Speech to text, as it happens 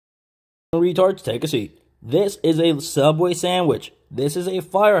Retards, take a seat. This is a Subway sandwich. This is a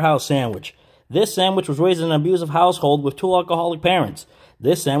Firehouse sandwich. This sandwich was raised in an abusive household with 2 alcoholic parents.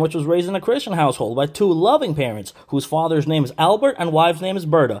 This sandwich was raised in a Christian household by 2 loving parents, whose father's name is Albert and wife's name is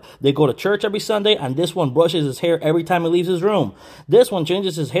Berta. They go to church every Sunday, and this one brushes his hair every time he leaves his room. This one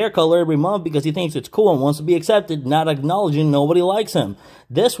changes his hair color every month because he thinks it's cool and wants to be accepted, not acknowledging nobody likes him.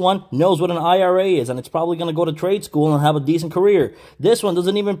 This one knows what an IRA is, and it's probably going to go to trade school and have a decent career. This one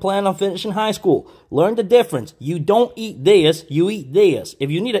doesn't even plan on finishing high school. Learn the difference. You don't eat this, you eat this.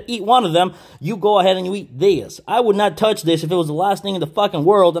 If you need to eat one of them, you go ahead and you eat this. I would not touch this if it was the last thing in the fucking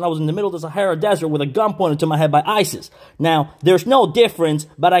world and I was in the middle of the Sahara Desert with a gun pointed to my head by ISIS. Now, there's no difference,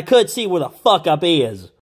 but I could see where the fuck up is.